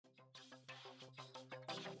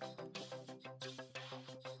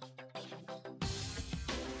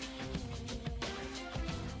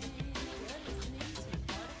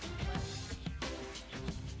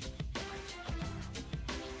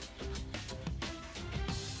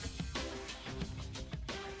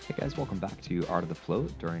Hey guys, welcome back to Art of the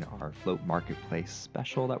Float during our Float Marketplace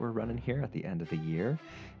special that we're running here at the end of the year.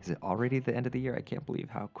 Is it already the end of the year? I can't believe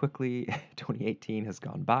how quickly 2018 has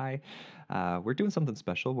gone by. We're doing something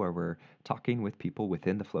special where we're talking with people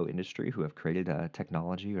within the float industry who have created a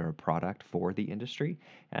technology or a product for the industry.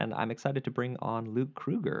 And I'm excited to bring on Luke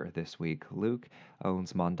Kruger this week. Luke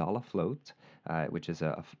owns Mandala Float, which is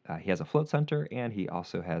he has a float center, and he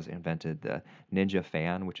also has invented the Ninja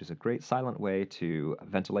fan, which is a great silent way to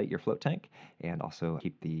ventilate your float tank and also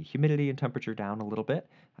keep the humidity and temperature down a little bit.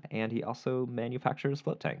 And he also manufactures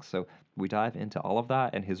float tanks. So we dive into all of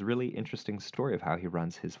that and his really interesting story of how he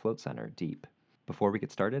runs his float center deep. Before we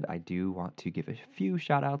get started, I do want to give a few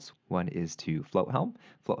shout outs. One is to FloatHelm.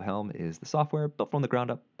 FloatHelm is the software built from the ground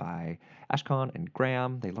up by Ashkan and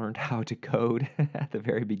Graham. They learned how to code at the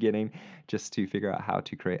very beginning just to figure out how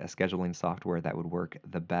to create a scheduling software that would work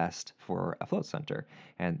the best for a float center.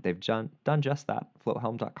 And they've done just that.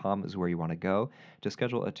 FloatHelm.com is where you want to go to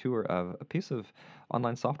schedule a tour of a piece of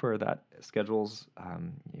online software that schedules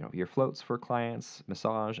your floats for clients,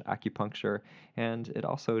 massage, acupuncture, and it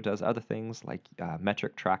also does other things like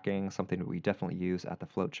metric tracking, something that we definitely use at the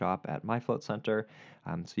float shop at my float center.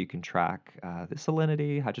 So you can track the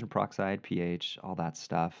salinity, hydrogen peroxide, pH, all that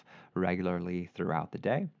stuff regularly throughout the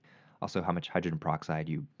day. Also, how much hydrogen peroxide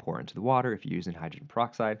you pour into the water if you're using hydrogen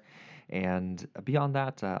peroxide. And beyond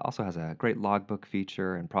that, also has a great logbook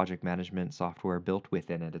feature and project management software built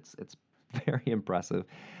within it. It's very impressive.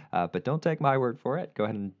 But don't take my word for it. Go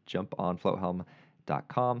ahead and jump on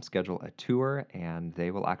floathelm.com, schedule a tour, and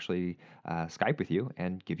they will actually Skype with you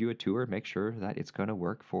and give you a tour. Make sure that it's going to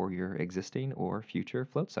work for your existing or future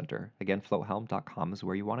float center. Again, floathelm.com is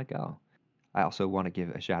where you want to go. I also want to give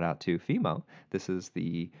a shout out to FIMO. This is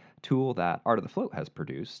the tool that Art of the Float has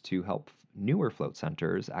produced to help newer float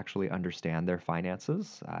centers actually understand their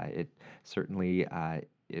finances. It certainly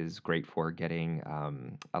is great for getting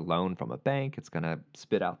a loan from a bank. It's going to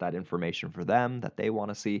spit out that information for them that they want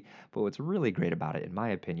to see. But what's really great about it, in my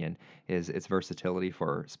opinion, is its versatility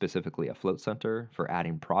for specifically a float center, for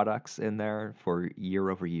adding products in there for year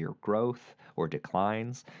over year growth or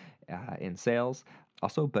declines in sales.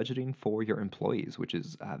 Also, budgeting for your employees, which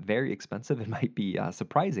is very expensive and might be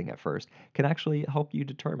surprising at first, can actually help you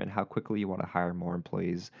determine how quickly you want to hire more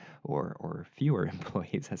employees or fewer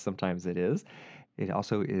employees, as sometimes it is. It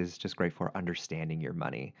also is just great for understanding your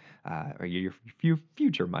money or your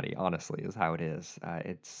future money, honestly, is how it is.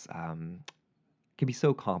 It's can be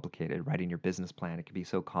so complicated writing your business plan. It can be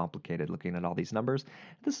so complicated looking at all these numbers.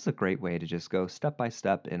 This is a great way to just go step by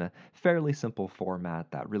step in a fairly simple format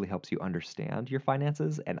that really helps you understand your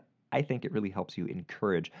finances. And I think it really helps you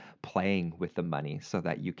encourage playing with the money so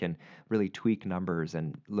that you can really tweak numbers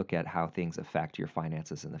and look at how things affect your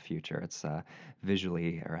finances in the future. It's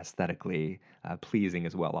visually or aesthetically pleasing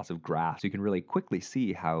as well. Lots of graphs. You can really quickly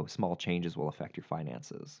see how small changes will affect your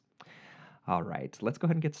finances. All right, let's go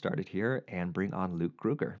ahead and get started here and bring on Luke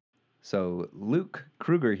Kruger. So, Luke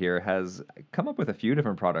Kruger here has come up with a few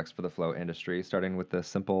different products for the float industry, starting with the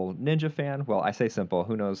simple Ninja fan. Well, I say simple,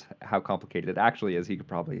 who knows how complicated it actually is. He could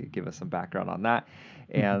probably give us some background on that.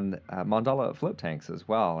 And Mandala float tanks as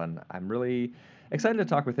well. And I'm really excited to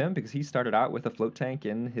talk with him because he started out with a float tank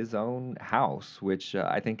in his own house, which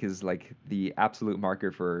I think is like the absolute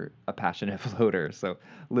marker for a passionate floater. So,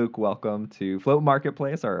 Luke, welcome to Float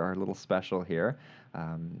Marketplace, our little special here.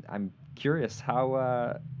 I'm curious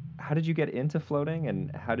how did you get into floating,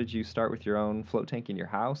 and how did you start with your own float tank in your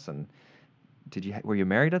house? And were you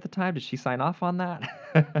married at the time? Did she sign off on that?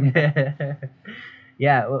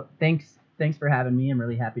 Yeah, well, thanks for having me. I'm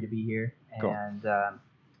really happy to be here. Cool.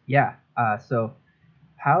 And so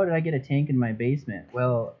how did I get a tank in my basement?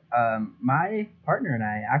 Well, my partner and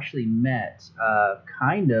I actually met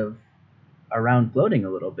kind of around floating a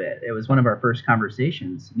little bit. It was one of our first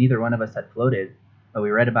conversations. Neither one of us had floated, but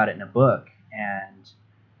we read about it in a book. And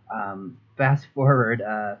fast forward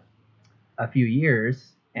a few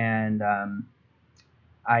years, and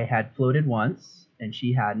I had floated once, and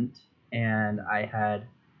she hadn't. And I had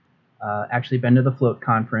actually been to the float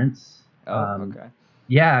conference. Okay.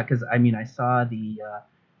 Yeah, because I saw the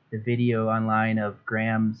video online of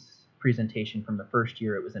Graham's presentation from the first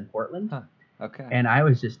year it was in Portland. Huh. Okay. And I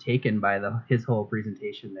was just taken by his whole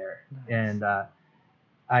presentation there. Nice. And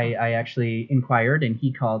I actually inquired, and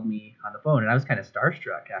he called me on the phone, and I was kind of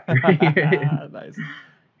starstruck after. Nice.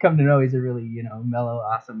 Come to know he's a really mellow,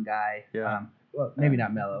 awesome guy. Yeah. Well, maybe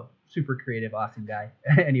not mellow, super creative, awesome guy.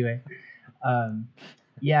 Anyway,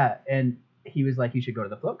 yeah, and he was like, "You should go to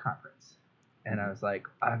the float conference." And I was like,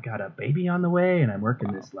 "I've got a baby on the way, and I'm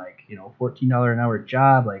working this $14 an hour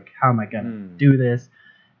job. Like, how am I gonna do this?"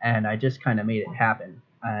 And I just kind of made it happen.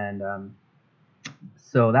 And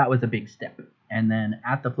so that was a big step. And then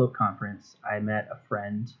at the float conference, I met a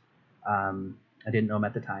friend. I didn't know him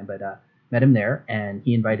at the time, but met him there, and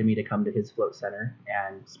he invited me to come to his float center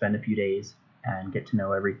and spend a few days and get to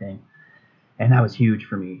know everything. And that was huge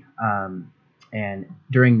for me. And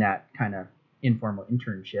during that kind of informal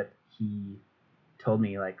internship, he told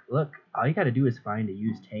me like, look, all you got to do is find a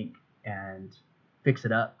used tank and fix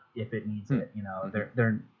it up if it needs it. You know,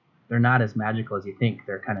 Mm-hmm. they're not as magical as you think.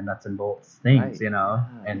 They're kind of nuts and bolts things, Right. you know.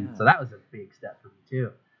 Yeah. And Yeah. so that was a big step for me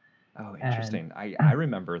too. Oh, And interesting. I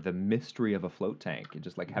remember the mystery of a float tank and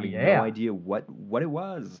just like having no yeah, idea what it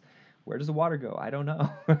was. Where does the water go? I don't know.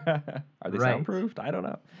 Are they right. soundproofed? I don't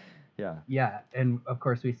know. Yeah. Yeah, and of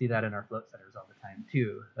course we see that in our float centers all the time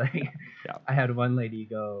too. Like, Yeah. I had one lady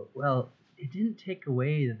go, "Well, it didn't take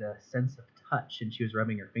away the sense of touch," and she was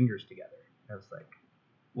rubbing her fingers together. I was like,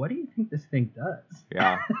 "What do you think this thing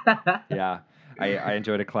Yeah. does?" Yeah. I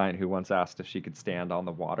enjoyed a client who once asked if she could stand on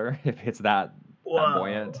the water if it's that Whoa,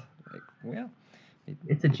 buoyant. Like, well,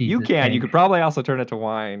 it's a if you Jesus can, you tank. could probably also turn it to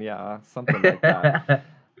wine. Yeah, something like that.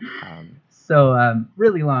 Um, So,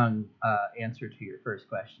 really long answer to your first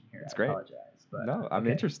question here. it's I great. apologize, but No, I'm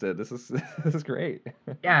okay. interested. This is this is great.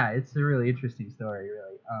 Yeah, it's a really interesting story,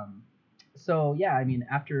 really. So yeah, I mean,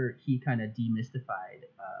 after he kind of demystified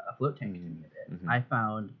a float tank to me a bit, Mm-hmm. I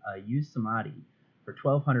found a used Samadhi for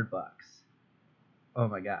 $1,200. Oh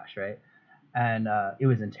my gosh, right? And it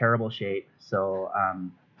was in terrible shape. So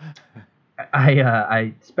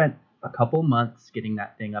I spent a couple months getting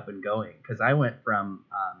that thing up and going because I went from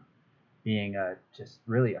being just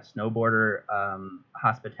really a snowboarder,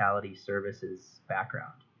 hospitality services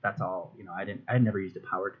background. That's all. You know, I had never used a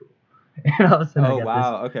power tool, and all of a sudden I Oh got this.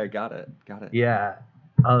 wow. Okay, got it. Got it. Yeah,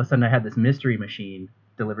 all of a sudden I had this mystery machine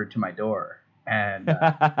delivered to my door, and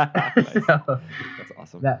Nice. so That's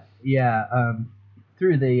awesome. that yeah,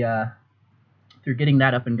 through the through getting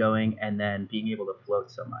that up and going, and then being able to float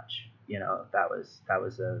so much, you know, that was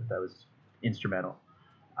instrumental.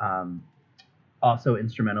 Um, Also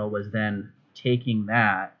instrumental was then taking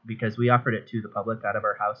that because we offered it to the public out of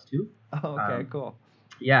our house too. Oh, okay, Um, cool.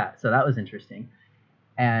 yeah, so that was interesting.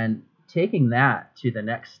 And taking that to the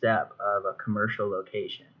next step of a commercial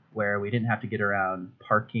location where we didn't have to get around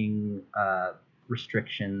parking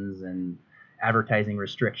restrictions and advertising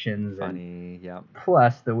restrictions, and Funny. Yep.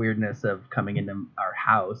 plus the weirdness of coming into our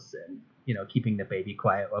house and keeping the baby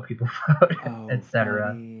quiet while people float, Oh, etc.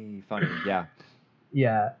 funny. Funny. Yeah.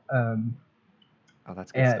 Yeah, Oh,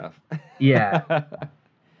 that's good and stuff. yeah,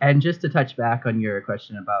 and just to touch back on your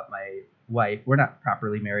question about my wife, we're not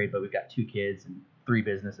properly married, but we've got 2 kids and 3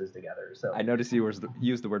 businesses together. So I noticed you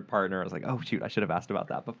used the word partner. I was like, oh shoot, I should have asked about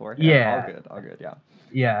that before. Yeah, all yeah, good, all good. Yeah.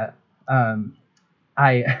 yeah. Um,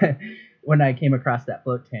 I when I came across that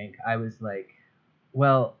float tank, I was like,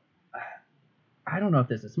 well, I don't know if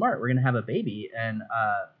this is smart. We're gonna have a baby, and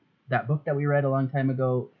that book that we read a long time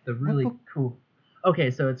ago, the What really book? cool.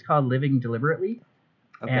 Okay, so it's called Living Deliberately,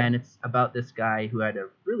 Okay. and it's about this guy who had a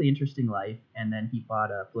really interesting life, and then he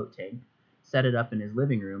bought a float tank, set it up in his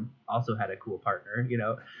living room, also had a cool partner,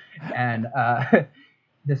 and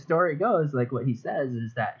the story goes, like what he says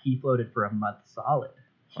is that he floated for a month solid.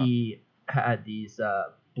 Wow. He had these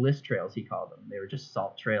bliss trails, he called them. They were just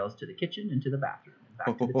salt trails to the kitchen and to the bathroom and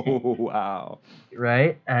back to the tank, Oh, wow.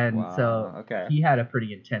 right? And so Wow. Okay. he had a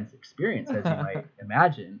pretty intense experience, as you might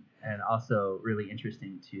imagine, and also really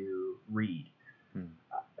interesting to read. Hmm.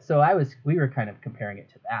 So we were kind of comparing it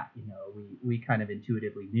to that. We kind of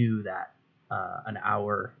intuitively knew that an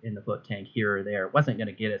hour in the float tank here or there wasn't going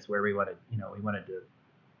to get us where we wanted. We wanted to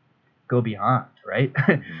go beyond, right?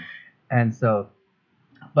 Mm-hmm. And so,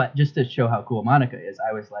 but just to show how cool Monica is,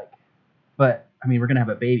 I was like, but I mean, we're gonna have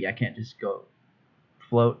a baby. I can't just go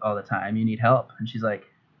float all the time. You need help. And she's like,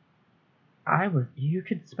 you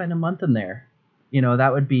could spend a month in there.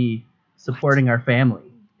 That would be What? supporting our family.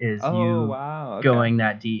 Is Oh, you wow. Okay. going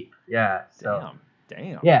that deep? Yeah. So Damn.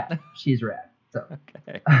 Damn. yeah, she's rad. So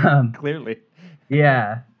Okay. um, Clearly.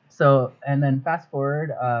 yeah. So, and then fast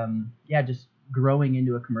forward, yeah, just growing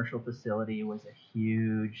into a commercial facility was a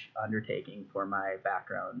huge undertaking for my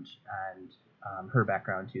background and her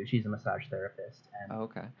background too. She's a massage therapist, and Oh,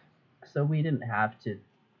 okay. so we didn't have to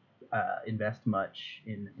invest much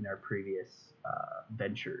in our previous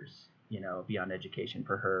ventures, beyond education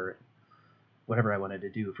for her, whatever I wanted to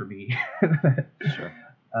do for me. Sure.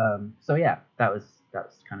 So yeah, that was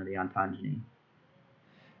kind of the ontogeny.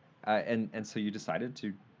 And so you decided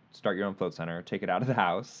to start your own float center, take it out of the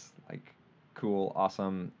house. Like, cool,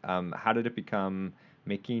 awesome. How did it become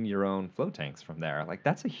making your own float tanks from there. Like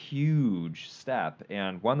that's a huge step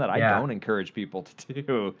and one that I Yeah. don't encourage people to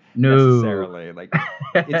do No. necessarily. Like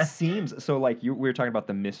it seems so like we were talking about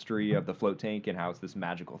the mystery of the float tank and how it's this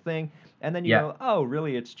magical thing. And then you Yeah. go, oh,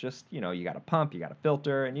 really? It's just, you got a pump, you got a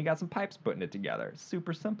filter, and you got some pipes putting it together. It's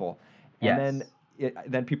super simple. And then Yes.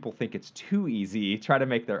 then people think it's too easy, try to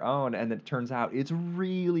make their own, and then it turns out it's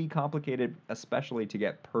really complicated, especially to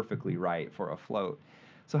get perfectly right for a float.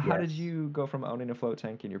 So how did Yes. you go from owning a float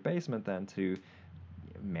tank in your basement then to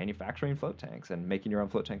manufacturing float tanks and making your own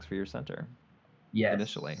float tanks for your center Yes.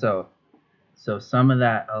 initially? So some of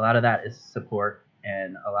that, a lot of that is support,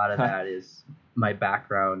 and a lot of that is my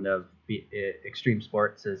background of extreme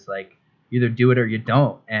sports. Is like you either do it or you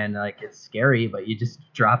don't, and like it's scary, but you just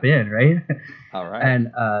drop in, right? All right. And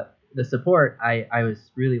the support, I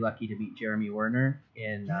was really lucky to meet Jeremy Werner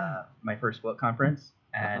in Yeah. my first float conference,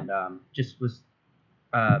 Uh-huh. and just was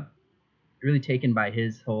uh, really taken by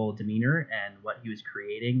his whole demeanor and what he was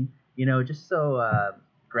creating. Just so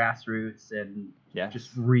grassroots and just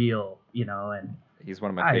Yes. real. And He's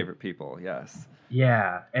one of my I favorite people. Yes.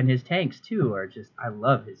 yeah, and his tanks too are just I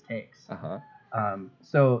love his tanks. Uh-huh.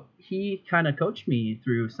 So he kind of coached me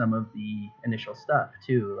through some of the initial stuff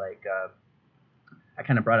too. Like I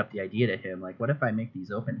kind of brought up the idea to him, like, what if I make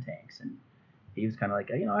these open tanks? And he was kind of like,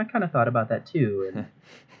 I kind of thought about that too. And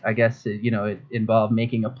I guess it involved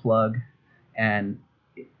making a plug, and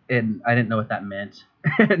I didn't know what that meant.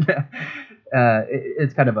 And,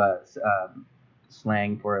 it's kind of a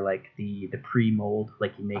slang for like the pre mold,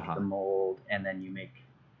 like you make Uh-huh. the mold and then you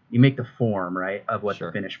make the form, right, of what the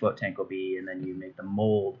Sure. finished float tank will be, and then you make the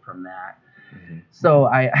mold from that. Mm-hmm. So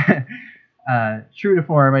I, true to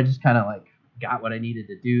form, I just kind of like got what I needed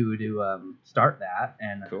to do to start that,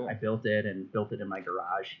 and Cool. I built it in my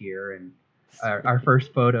garage here, and our Sweet.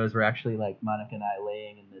 first photos were actually like Monica and I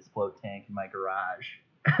laying in this float tank in my garage.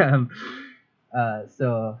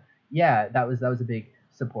 So yeah, that was a big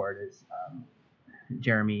support is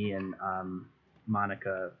Jeremy and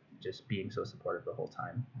Monica just being so supportive the whole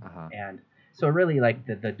time. Uh-huh. And so really like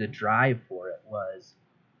the drive for it was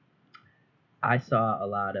I saw a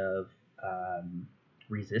lot of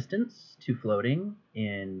resistance to floating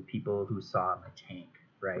in people who saw my tank,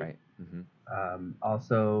 right? Right. Mm-hmm.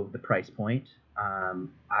 Also the price point.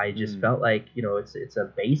 I just felt like it's a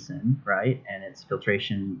basin, right, and it's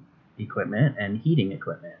filtration equipment and heating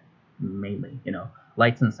equipment mainly.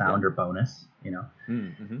 Lights and sound Yeah. are bonus.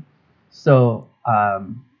 Mm-hmm. So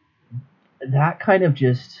that kind of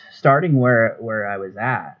just starting where I was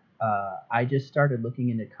at. I just started looking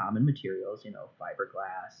into common materials,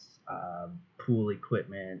 fiberglass, pool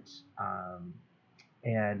equipment,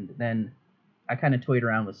 and then I kind of toyed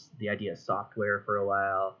around with the idea of software for a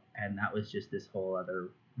while, and that was just this whole other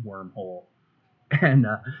wormhole. And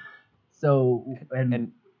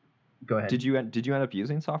And go ahead. did you end up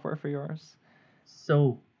using software for yours?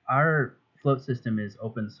 So our float system is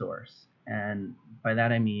open source, and by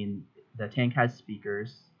that I mean the tank has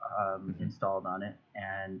speakers Mm-hmm. installed on it,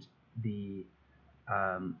 and the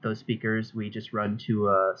those speakers we just run to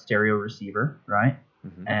a stereo receiver, right?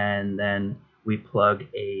 Mm-hmm. And then we plug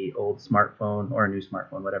a old smartphone or a new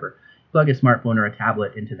smartphone, whatever. Plug a smartphone or a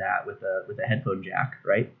tablet into that with a headphone jack,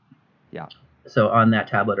 right? Yeah. So on that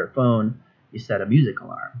tablet or phone, you set a music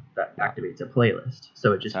alarm that activates a playlist.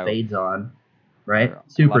 So it just fades on, right? A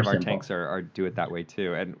lot Super of our simple. tanks are do it that way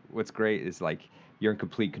too. And what's great is like you're in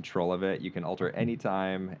complete control of it. You can alter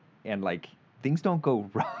anytime, and like things don't go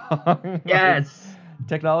wrong. Yes. Like,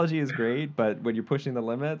 technology is great, but when you're pushing the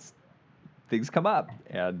limits, things come up.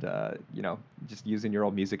 And just using your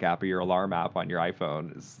old music app or your alarm app on your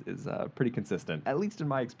iPhone is pretty consistent. At least in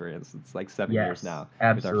my experience, it's like 7 years now with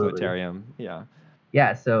our absolutely. Floatarium. Yeah.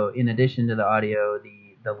 Yeah. So in addition to the audio,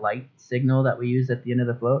 the light signal that we use at the end of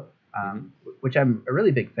the float, which I'm a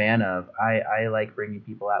really big fan of. I like bringing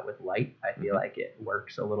people out with light. I feel like it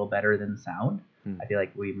works a little better than sound. I feel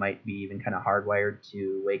like we might be even kind of hardwired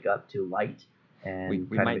to wake up to light, and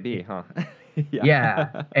we might be, huh?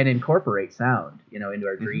 Yeah, and incorporate sound, into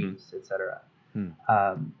our dreams, etc.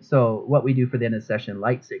 So what we do for the end of the session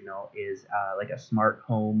light signal is like a smart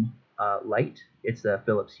home light. It's a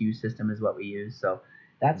Philips Hue system is what we use. So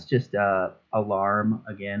that's just a alarm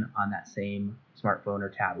again on that same smartphone or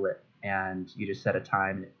tablet, and you just set a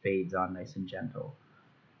time and it fades on nice and gentle.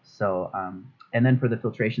 So and then for the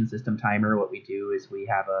filtration system timer, what we do is we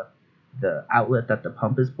have the outlet that the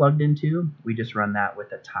pump is plugged into. We just run that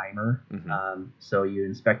with a timer. So you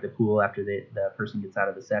inspect the pool after the person gets out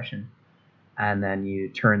of the session, and then you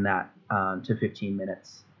turn that to 15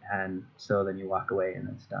 minutes, and so then you walk away and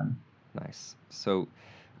it's done. Nice. So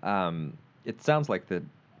it sounds like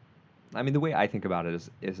I mean, the way I think about it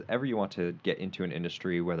is ever you want to get into an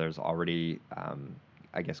industry where there's already,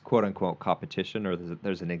 I guess, quote unquote competition, or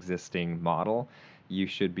there's an existing model, you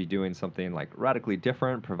should be doing something like radically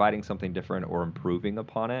different, providing something different, or improving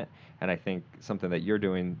upon it. And I think something that you're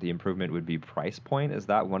doing, the improvement would be price point. Is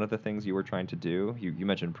that one of the things you were trying to do? You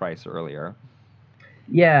mentioned price earlier.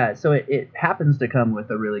 Yeah, so it happens to come with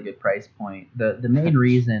a really good price point. The main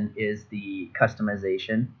reason is the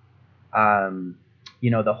customization. Um,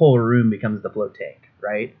 the whole room becomes the float tank,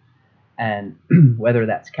 right? And whether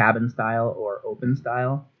that's cabin style or open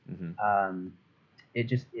style, Hmm. um,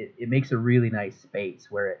 it makes a really nice space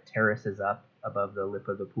where it terraces up above the lip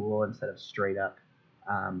of the pool instead of straight up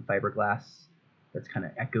fiberglass that's kind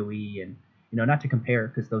of echoey. And not to compare,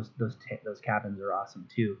 because those cabins are awesome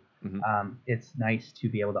too. Hmm. It's nice to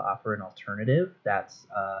be able to offer an alternative that's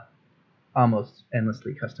almost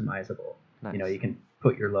endlessly customizable. Nice. You can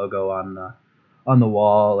put your logo on the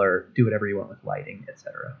wall or do whatever you want with lighting,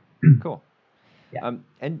 etc. Cool. Yeah.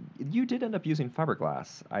 And you did end up using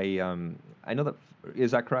fiberglass. I know that.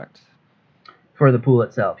 Is that correct? For the pool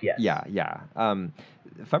itself, yes. Yeah, yeah.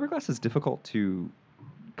 Fiberglass is difficult to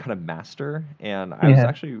kind of master, and I was Yeah.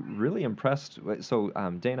 actually really impressed. So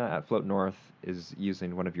Dana at Float North is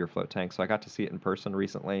using one of your float tanks, so I got to see it in person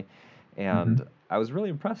recently, Hmm. and I was really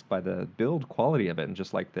impressed by the build quality of it and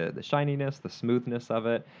just like the shininess, the smoothness of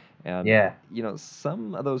it, and Yeah.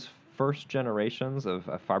 some of those first generations of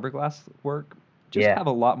fiberglass work just Yeah. have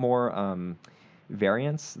a lot more.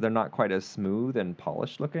 Variants. They're not quite as smooth and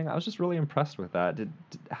polished looking. I was just really impressed with that.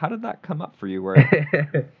 How did that come up for you? Where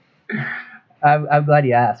I'm glad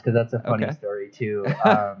you asked because that's a funny okay. story too.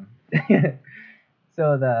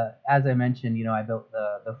 So as I mentioned, I built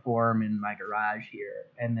the form in my garage here,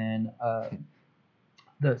 and then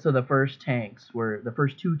the first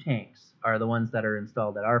two tanks are the ones that are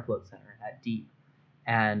installed at our float center at Deep,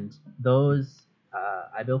 and those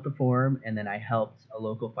I built the form, and then I helped a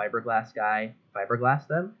local fiberglass guy fiberglass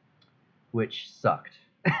them, which sucked.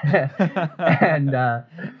 And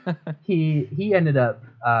he ended up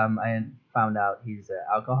I found out he's an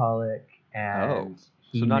alcoholic, Oh, and so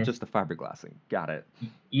he not missed. just the fiberglassing. Got it.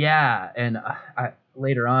 Yeah, and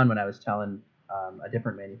later on when I was telling a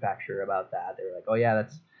different manufacturer about that, they were like, "Oh yeah,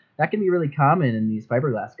 that can be really common in these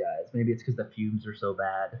fiberglass guys. Maybe it's because the fumes are so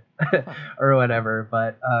bad, Huh. or whatever."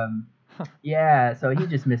 But Huh. yeah, so he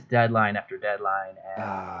just missed deadline after deadline, and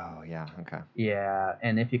Oh, yeah. Okay. yeah,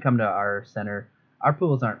 and if you come to our center, our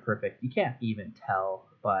pools aren't perfect. You can't even tell,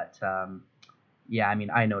 but yeah, I mean,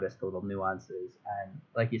 I noticed the little nuances, and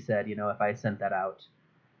like you said, if I sent that out,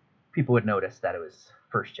 people would notice that it was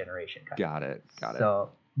first generation kind of Got thing. it. Got it. So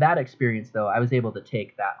that experience, though, I was able to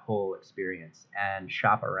take that whole experience and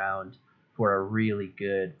shop around for a really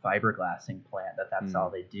good fiberglassing plant that's all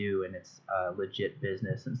Mm. they do, and it's a legit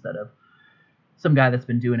business instead of some guy that's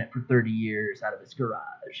been doing it for 30 years out of his garage,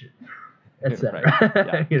 Right. Yeah.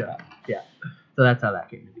 etc. Yeah. Yeah. So that's how that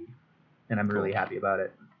came to be, and I'm really Cool. happy about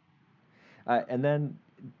it. And then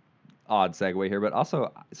odd segue here, but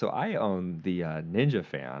also, so I own the Ninja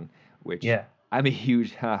fan, which Yeah. I'm a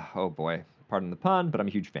huge, oh boy, pardon the pun, but I'm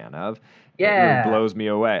a huge fan of. It really Yeah. blows me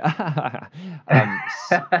away. um,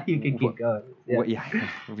 s- You can keep going. Yeah. yeah,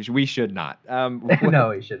 we should not. No,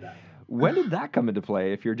 we should not. When did that come into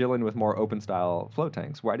play if you're dealing with more open style float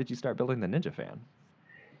tanks? Why did you start building the Ninja fan?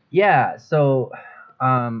 Yeah. So,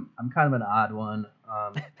 I'm kind of an odd one.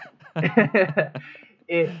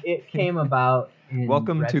 It came about in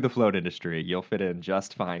Welcome to ret. the float industry. You'll fit in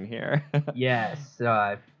just fine here. Yes,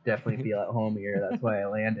 I definitely feel at home here. That's why I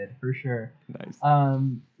landed for sure. Nice.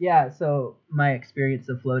 Yeah, so my experience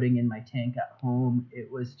of floating in my tank at home,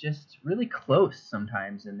 it was just really close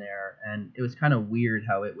sometimes in there, and it was kind of weird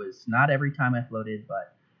how it was not every time I floated,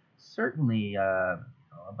 but certainly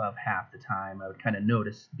above half the time I would kind of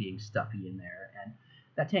notice being stuffy in there. And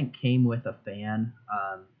that tank came with a fan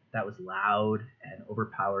that was loud and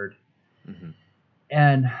overpowered, Hmm.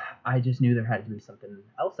 and I just knew there had to be something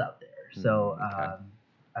else out there. So Okay.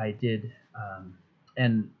 I did,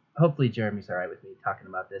 and hopefully Jeremy's all right with me talking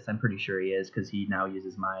about this. I'm pretty sure he is because he now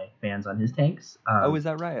uses my fans on his tanks. Oh, is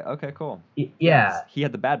that right? Okay, cool. Yeah, because Yeah, he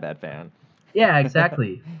had the bad fan. yeah,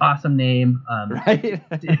 exactly. Awesome name. Right?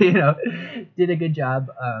 You know, did a good job.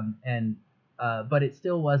 And but it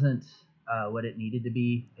still wasn't what it needed to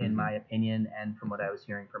be, in Hmm. my opinion, and from what I was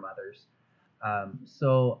hearing from others.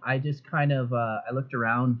 So I just kind of I looked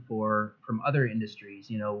around for from other industries.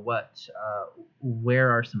 Where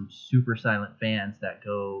are some super silent fans that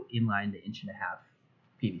go inline to inch and a half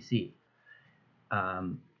PVC,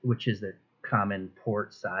 which is the common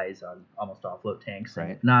port size on almost all float tanks, and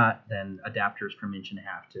Right. if not, then adapters from inch and a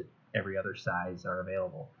half to every other size are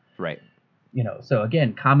available. Right. So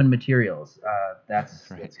again, common materials. Right.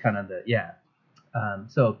 That's kind of the yeah.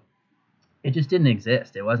 So it just didn't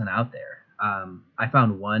exist. It wasn't out there. I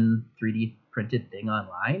found one 3D printed thing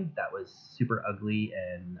online that was super ugly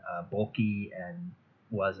and bulky and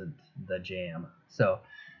wasn't the jam. So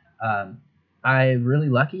um, I'm really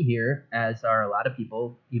lucky here, as are a lot of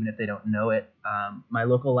people, even if they don't know it. My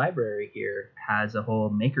local library here has a whole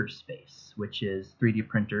maker space, which is 3D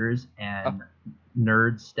printers Oh. and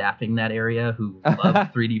nerds staffing that area who love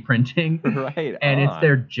 3D printing. Right And it's on.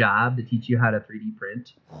 their job to teach you how to 3D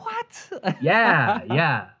print. What? Yeah,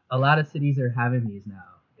 yeah. A lot of cities are having these now.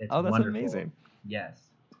 It's Oh, that's wonderful. amazing. Yes.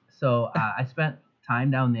 So I spent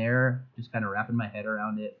time down there just kind of wrapping my head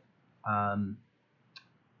around it. Um,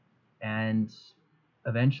 and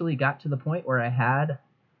eventually got to the point where I had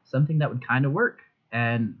something that would kind of work.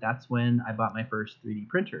 And that's when I bought my first 3D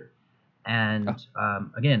printer. Oh, And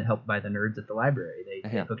again, helped by the nerds at the library, they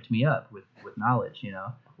yeah. hooked me up with knowledge,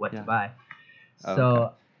 what to Yeah. buy. Oh, okay.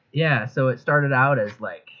 So yeah, so it started out as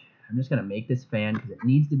like, I'm just gonna make this fan because it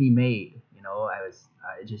needs to be made.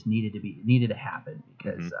 It just needed to happen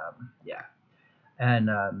Mm-hmm. because yeah, and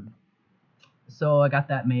so I got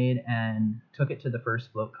that made and took it to the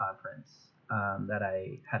first float conference that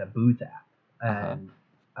I had a booth at, Uh-huh.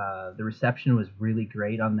 and the reception was really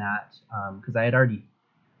great on that because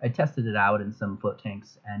I tested it out in some float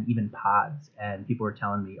tanks and even pods, and people were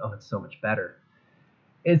telling me, "Oh, it's so much better."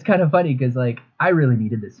 It's kind of funny because like I really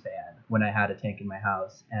needed this fan when I had a tank in my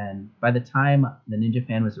house, and by the time the Ninja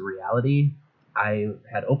fan was a reality, I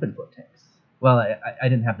had open float tanks. Well, I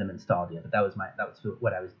didn't have them installed yet, but that was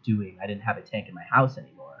what I was doing. I didn't have a tank in my house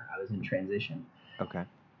anymore. I was in transition. Okay.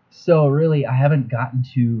 So really, I haven't gotten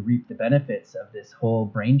to reap the benefits of this whole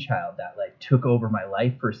brainchild that like took over my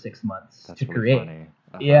life for 6 months to That's really create. funny.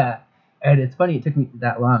 Uh-huh. Yeah, and it's funny it took me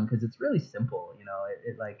that long because it's really simple.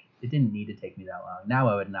 It didn't need to take me that long. Now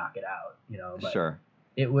I would knock it out. But Sure.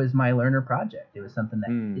 it was my learner project. It was something that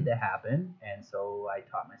needed Hmm. to happen, and so I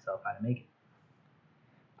taught myself how to make it.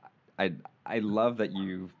 I I love that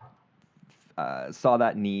you saw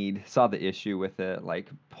that need, saw the issue with it. Like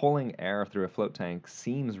pulling air through a float tank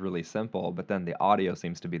seems really simple, but then the audio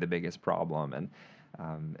seems to be the biggest problem. And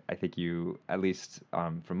I think you, at least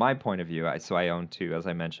from my point of view, so I own two, as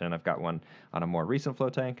I mentioned. I've got one on a more recent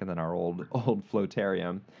float tank, and then our old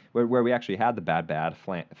floatarium, where we actually had the bad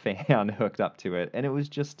fan hooked up to it, and it was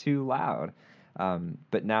just too loud.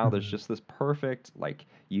 But now there's Mhm. just this perfect, like,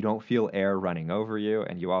 you don't feel air running over you,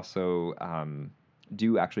 and you also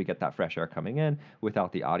do actually get that fresh air coming in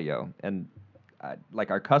without the audio. And like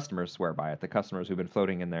our customers swear by it. The customers who've been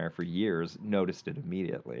floating in there for years noticed it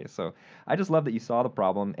immediately. So I just love that you saw the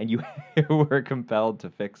problem and you were compelled to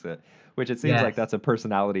fix it, which it seems like Yes. that's a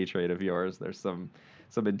personality trait of yours. There's some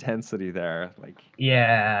intensity there, like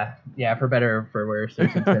Yeah, yeah, for better or for worse,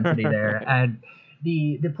 there's intensity there, right. and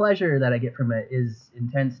the pleasure that I get from it is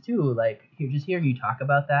intense too. Like just hearing you talk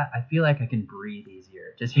about that, I feel like I can breathe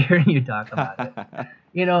easier just hearing you talk about it. I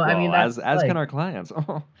mean Well, that's as can like our clients.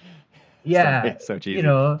 Oh, yeah, sorry, so cheesy.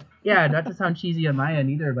 yeah, not to sound cheesy on my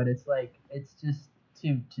end either, but it's like it's just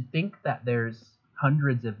to think that there's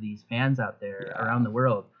hundreds of these fans out there around Yeah. the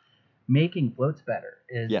world making floats better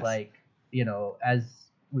is Yes. like, as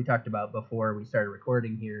we talked about before we started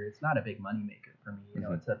recording here, it's not a big money maker for me.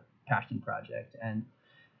 Hmm. It's a passion project,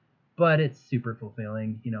 but it's super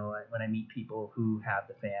fulfilling. When I meet people who have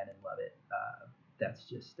the fan and love it, that's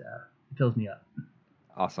just it fills me up.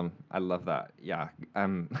 Awesome. I love that. Yeah.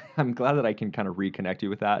 I'm glad that I can kind of reconnect you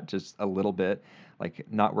with that just a little bit. Like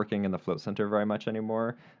not working in the float center very much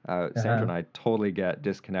anymore. Sandra Uh-huh. and I totally get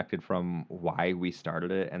disconnected from why we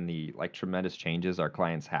started it and the like tremendous changes our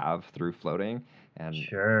clients have through floating. And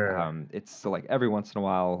Sure. it's so like every once in a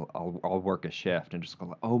while I'll work a shift and just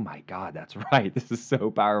go, oh my God, that's right. This is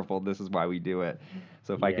so powerful. This is why we do it.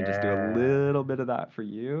 So if I can just do a Yeah. little bit of that for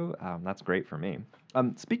you, that's great for me.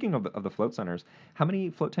 Speaking of the float centers, how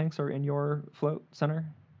many float tanks are in your float center?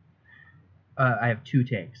 I have two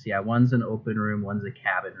tanks. Yeah, one's an open room, one's a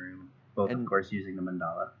cabin room. Both, of And course, using the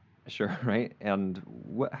mandala. sure, right? And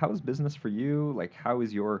how is business for you? Like, how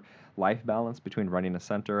is your life balance between running a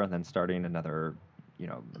center and then starting another, you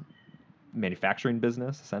know, manufacturing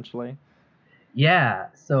business, essentially? Yeah.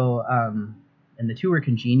 So, and the two were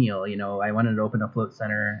congenial. I wanted to open a float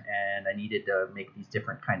center, and I needed to make these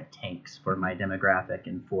different kind of tanks for Hmm. my demographic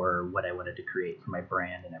and for what I wanted to create for my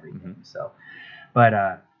brand and Hmm. everything. So, but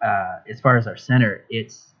as far as our center,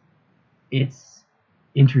 it's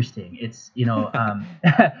interesting. It's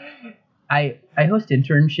I host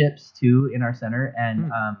internships too in our center, and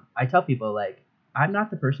Hmm. I tell people like I'm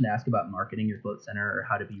not the person to ask about marketing your float center or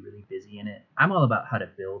how to be really busy in it. I'm all about how to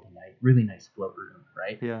build a really nice float room,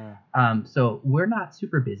 right? Yeah. So we're not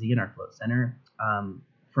super busy in our float center.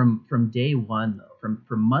 From day one though,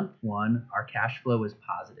 from month one, our cash flow was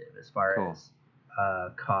positive as far Cool. as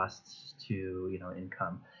costs to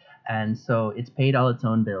income, and so it's paid all its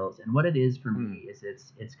own bills. And what it is for Hmm. me is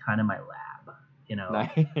it's kind of my lab, you know.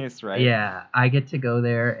 Nice, right? Yeah, I get to go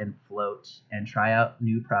there and float and try out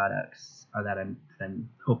new products that I'm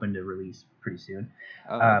hoping to release pretty soon.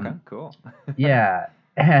 Oh, okay, Um, cool. yeah,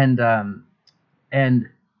 and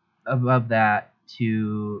above that,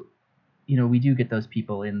 to we do get those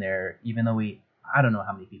people in there, even though I don't know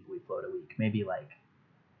how many people we float a week, maybe like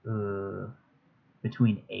uh,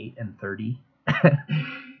 between 8 and 30.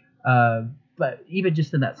 uh, but even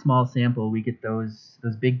just in that small sample, we get those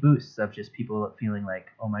big boosts of just people feeling like,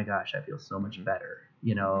 oh my gosh, I feel so much Mhm, better,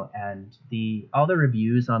 mhm. and the all the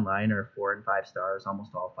reviews online are 4 and 5 stars,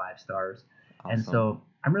 almost all 5 stars. And Awesome. so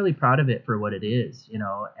I'm really proud of it for what it is,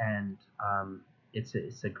 and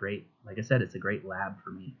it's a great, like I said, it's a great lab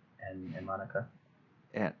for me and Monica.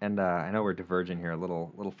 And I know we're diverging here a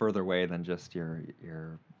little further away than just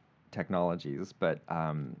your technologies, but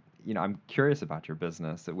I'm curious about your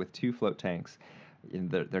business. So with two float tanks,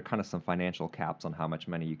 there are kind of some financial caps on how much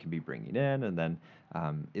money you can be bringing in, and then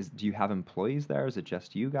do you have employees there? Is it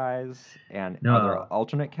just you guys? And are there No.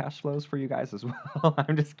 alternate cash flows for you guys as well?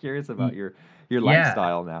 I'm just curious about y- your yeah.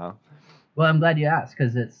 lifestyle now. Well, I'm glad you asked,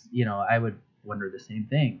 because it's, I would wonder the same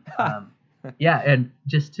thing. Yeah, and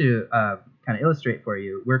just to kind of illustrate for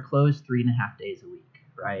you, we're closed 3.5 days a week,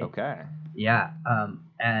 right? Okay. Yeah,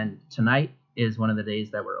 and tonight is one of the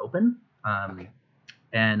days that we're open, Okay.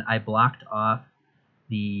 and I blocked off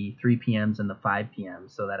the 3 p.m.s and the 5 p.m.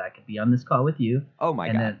 so that I could be on this call with you, Oh my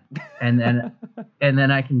and God. then and then and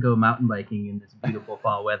then I can go mountain biking in this beautiful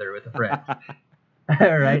fall weather with a friend.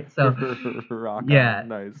 All right, so Rock yeah, on.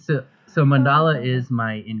 Nice. so Mandala is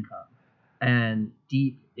my income, and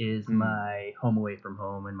Deep is Hmm. my home away from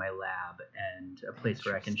home and my lab, and a place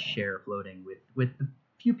where I can Interesting. share floating with the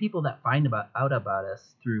few people that find out about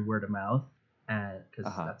us through word of mouth, and because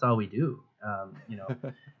Uh-huh. that's all we do.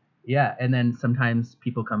 Yeah, and then sometimes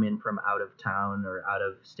people come in from out of town or out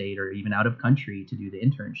of state or even out of country to do the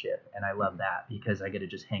internship, and I love Mhm. that because I get to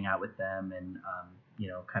just hang out with them and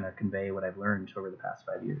kind of convey what I've learned over the past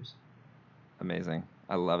 5 years. Amazing.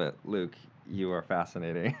 I love it. Luke, you are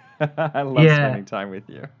fascinating. I love Yeah, spending time with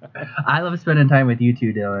you. I love spending time with you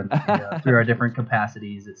too, Dylan. Through our different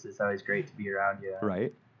capacities, it's always great to be around you. And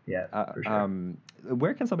Right? yeah, Uh, for sure. um,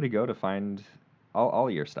 where can somebody go to find all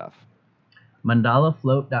your stuff?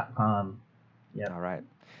 Mandalafloat.com. Yep. All right.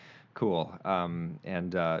 Cool.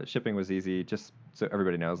 And shipping was easy. Just so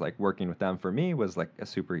everybody knows, like working with them for me was like a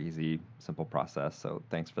super easy, simple process. So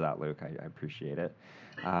thanks for that, Luke. I appreciate it.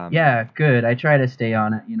 Um, Yeah, good. I try to stay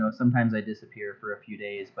on it. Sometimes I disappear for a few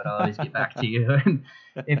days, but I'll always get back to you. And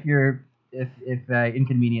if I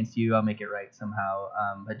inconvenience you, I'll make it right somehow.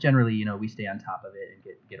 But generally, we stay on top of it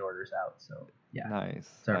and get orders out. So yeah, nice,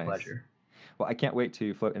 it's our nice. pleasure. Well, I can't wait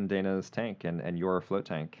to float in Dana's tank and your float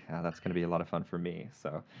tank. That's going to be a lot of fun for me. So,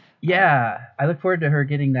 uh, Yeah, I look forward to her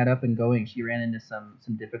getting that up and going. She ran into some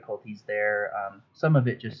difficulties there. Some of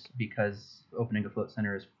it like, just because opening a float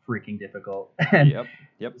center is freaking difficult, and yep,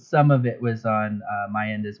 yep. some of it was on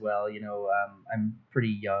my end as well. I'm pretty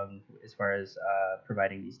young as far as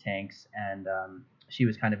providing these tanks, and she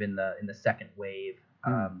was kind of in the second wave,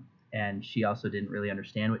 Hmm. and she also didn't really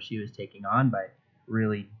understand what she was taking on by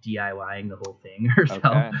really DIYing the whole thing herself.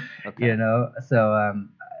 Okay, okay, So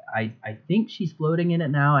I think she's floating in it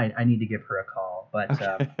now. I need to give her a call, but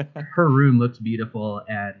okay. her room looks beautiful,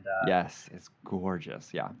 and Yes, it's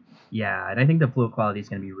gorgeous. Yeah. yeah, and I think the float quality is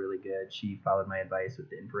going to be really good. She followed my advice with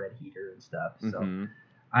the infrared heater and stuff. So Mm-hmm.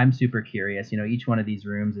 I'm super curious. Each one of these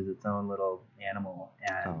rooms is its own little animal,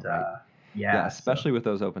 Oh, and right. Yeah, yeah, so especially with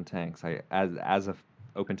those open tanks. As a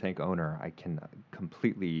open tank owner, I can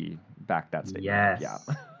completely back that statement up. Yeah.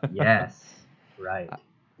 yes, yes, right. Uh,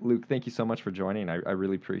 Luke, thank you so much for joining. I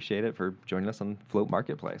really appreciate it for joining us on Float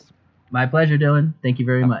Marketplace. My pleasure, Dylan. Thank you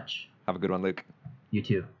very Have, much. have a good one, Luke. You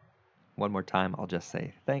too. One more time, I'll just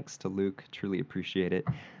say thanks to Luke. Truly appreciate it.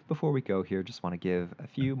 Before we go here, just want to give a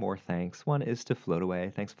few more thanks. One is to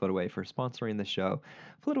Floataway. Thanks, Floataway, for sponsoring the show.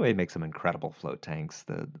 Floataway makes some incredible float tanks.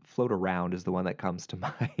 The Float Around is the one that comes to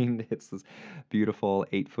mind. It's this beautiful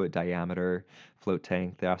 8-foot diameter float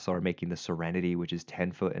tank. They also are making the Serenity, which is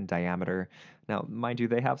 10 foot in diameter. Now, mind you,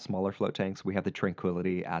 they have smaller float tanks. We have the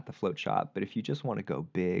Tranquility at the float shop. But if you just want to go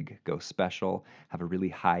big, go special, have a really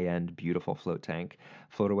high end, beautiful float tank,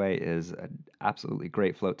 Floataway is an absolutely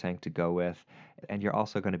great float tank to go with. And you're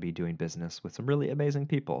also going to be doing business with some really amazing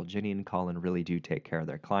people. Ginny and Colin really do take care of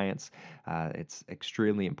their clients. It's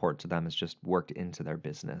extremely important to them. It's just worked into their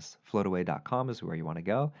business. Floataway.com is where you want to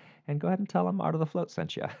go. And go ahead and tell them Art of the Float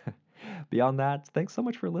sent you. Beyond that, thanks so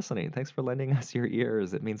much for listening. Thanks for lending us your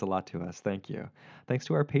ears. It means a lot to us. Thank you. Thanks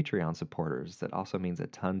to our Patreon supporters. That also means a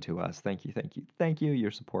ton to us. Thank you, thank you, thank you. Your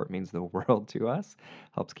support means the world to us,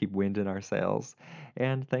 helps keep wind in our sails.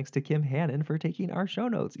 And thanks to Kim Hannon for taking our show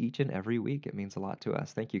notes each and every week. It means a lot to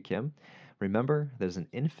us. Thank you, Kim. Remember, there's an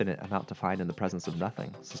infinite amount to find in the presence of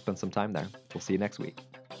nothing, so spend some time there. We'll see you next week.